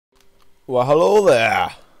Well, hello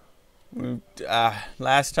there.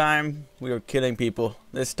 Last time we were killing people.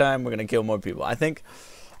 This time we're gonna kill more people. I think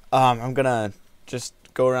I'm gonna just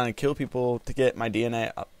go around and kill people to get my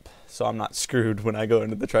DNA up, so I'm not screwed when I go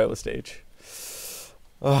into the tribal stage.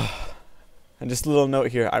 And just a little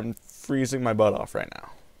note here: I'm freezing my butt off right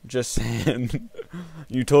now. Just saying.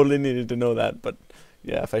 You totally needed to know that, but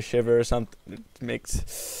yeah, if I shiver or something, it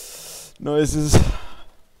makes noises.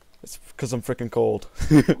 It's because I'm freaking cold.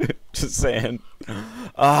 Just saying.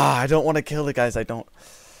 I don't want to kill the guys. I don't.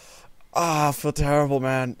 I feel terrible,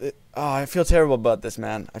 man. I feel terrible about this,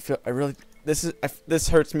 man. This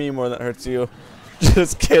hurts me more than it hurts you.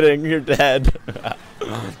 Just kidding. You're dead.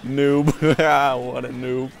 Noob. What a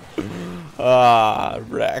noob.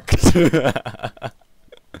 Wrecked.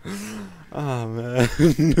 Oh, man.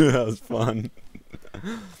 That was fun.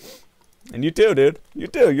 And you too, dude. You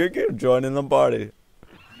too. You're good. Joining the party.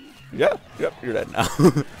 Yep, you're dead now.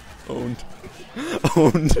 Owned.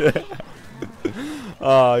 Owned.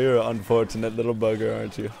 Oh, you're an unfortunate little bugger,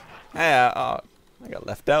 aren't you? Hey, I got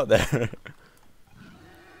left out there.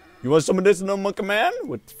 You want some of this little monkey man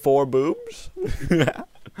with 4 boobs?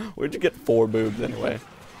 Where'd you get 4 boobs anyway?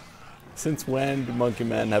 Since when do monkey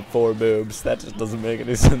men have 4 boobs? That just doesn't make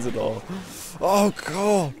any sense at all. Oh,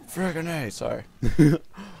 cool. Friggin' A, sorry.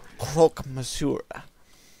 Cloak Monsieur.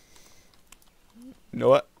 You know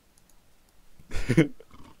what? How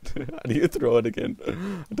do you throw it again?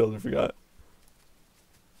 I totally forgot.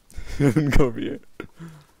 Go over here.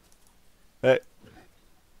 Hey.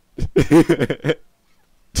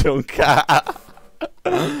 Chunka.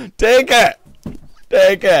 Take it!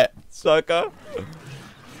 Take it, sucker.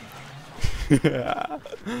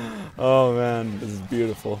 Oh man, this is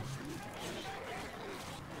beautiful.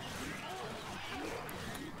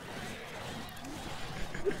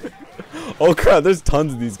 Oh crap, there's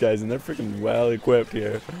tons of these guys and they're freaking well equipped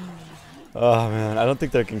here. Oh man, I don't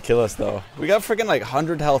think they can kill us though. We got freaking like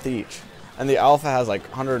 100 health each. And the alpha has like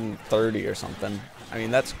 130 or something. I mean,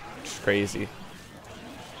 that's just crazy.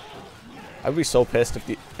 I'd be so pissed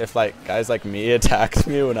if like guys like me attacked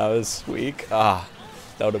me when I was weak. That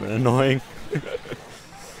would have been annoying.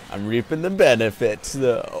 I'm reaping the benefits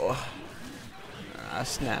though.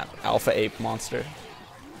 Snap. Alpha ape monster.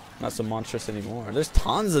 Not so monstrous anymore. There's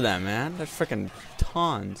tons of them, man. There's freaking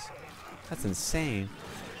tons. That's insane.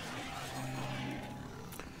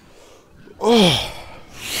 Oh,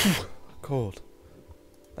 cold.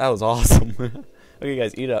 That was awesome. Okay,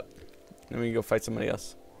 guys, eat up. Then we can go fight somebody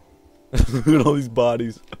else. Look at all these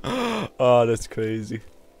bodies. Oh, that's crazy.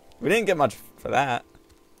 We didn't get much for that.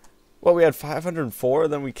 Well, we had 504,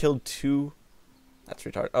 then we killed 2. That's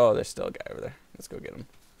retarded. Oh, there's still a guy over there. Let's go get him.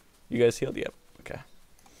 You guys healed? Yep. Okay.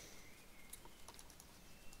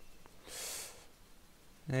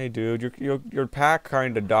 Hey, dude, your pack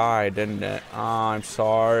kind of died, didn't it? Oh, I'm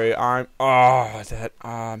sorry. I'm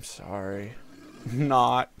sorry.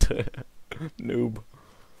 Not. Noob.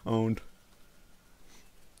 Owned.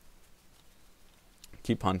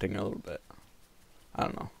 Keep hunting a little bit. I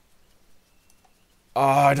don't know. Oh,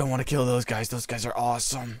 I don't want to kill those guys. Those guys are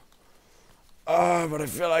awesome. But I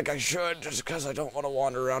feel like I should just because I don't want to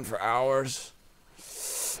wander around for hours.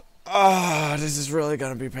 This is really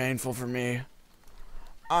going to be painful for me.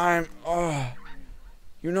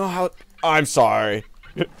 You know how... I'm sorry.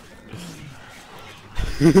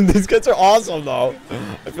 These guys are awesome, though.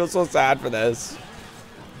 I feel so sad for this.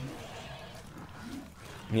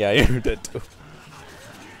 Yeah, you're dead, too.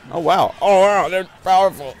 Oh, wow. Oh, wow, they're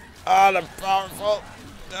powerful. They're powerful.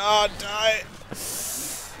 Die.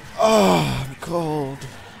 Oh, I'm cold.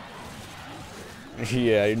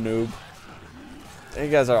 Yeah, you noob. You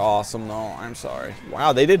guys are awesome, though. I'm sorry.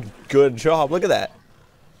 Wow, they did a good job. Look at that.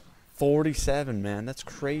 47, man. That's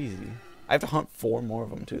crazy. I have to hunt 4 more of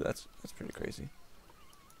them, too. That's pretty crazy.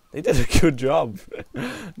 They did a good job.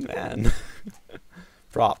 Man.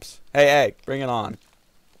 Props. Hey, bring it on.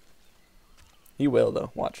 He will, though.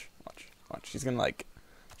 Watch. He's gonna, like,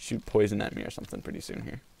 shoot poison at me or something pretty soon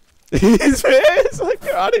here. He's like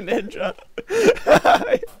Karate Ninja.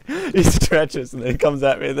 He stretches and then comes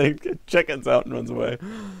at me and then chickens out and runs away.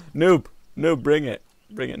 Noob, bring it.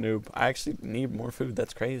 Bring it, noob. I actually need more food.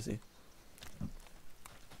 That's crazy.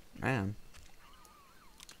 Man.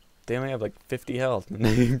 They only have like 50 health and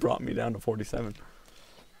they brought me down to 47.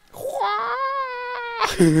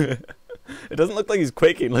 It doesn't look like he's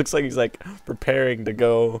quaking. It looks like he's like preparing to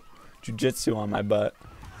go jujitsu on my butt.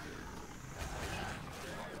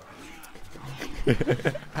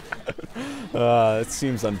 It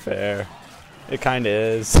seems unfair. It kind of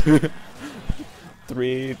is.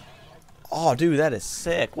 3. Oh, dude, that is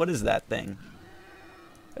sick. What is that thing?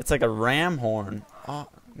 It's like a ram horn. Oh,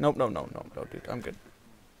 Nope, no, no, no, no, dude. I'm good.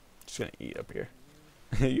 Just gonna eat up here.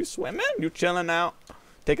 You swimming? You chilling out?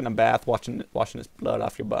 Taking a bath, washing this blood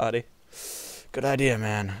off your body. Good idea,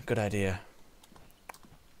 man. Good idea.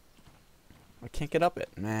 I can't get up it,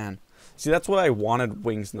 man. See, that's what I wanted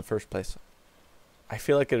wings in the first place. I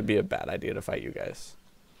feel like it'd be a bad idea to fight you guys.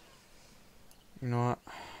 You know what?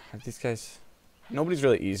 These guys... Nobody's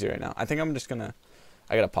really easy right now. I think I'm just gonna...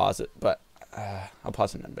 I gotta pause it, but I'll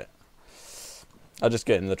pause it in a bit. I'll just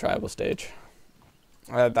get into the tribal stage.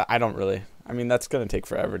 I don't really... I mean, that's gonna take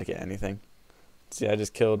forever to get anything. See, I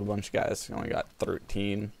just killed a bunch of guys. I only got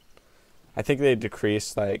 13. I think they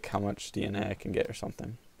decreased, like, how much DNA I can get or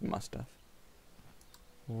something. They must have.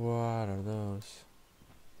 What are those?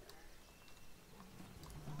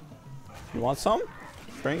 You want some?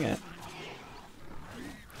 Bring it.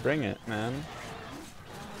 Bring it, man.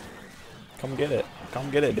 Come get it. Come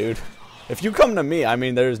get it, dude. If you come to me, I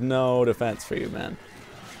mean, there's no defense for you, man.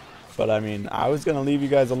 But, I mean, I was going to leave you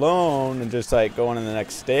guys alone and just, like, go on to the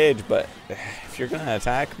next stage. But if you're going to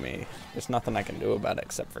attack me, there's nothing I can do about it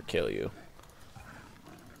except for kill you.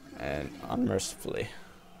 And unmercifully.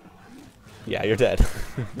 Yeah, you're dead.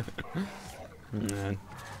 Man.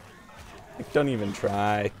 Like, don't even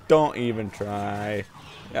try. Don't even try.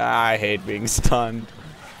 I hate being stunned.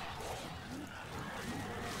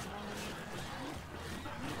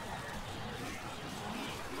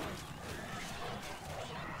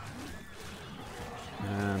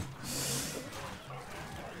 Man.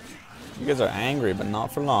 You guys are angry, but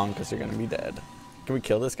not for long, because you're going to be dead. Can we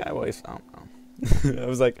kill this guy while he's... Oh, no. I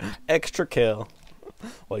was like, extra kill.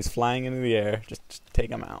 While he's flying into the air. Just take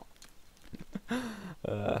him out.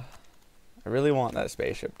 I really want that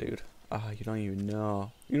spaceship, dude. Oh, you don't even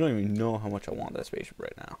know. You don't even know how much I want that spaceship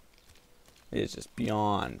right now. It is just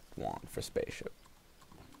beyond want for spaceship.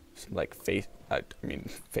 Some, like,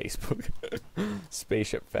 Facebook.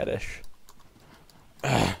 Spaceship fetish.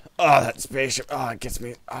 Oh, that spaceship. Oh, it gets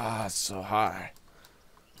me. Oh, it's so high.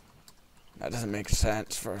 That doesn't make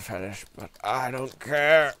sense for a fetish, but I don't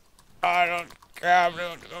care. I don't care. I'm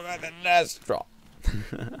going to go at the nest. Drop.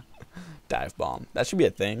 Dive bomb. That should be a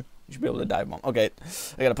thing. You should be able to dive bomb. Okay,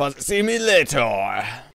 I gotta pause. See me later.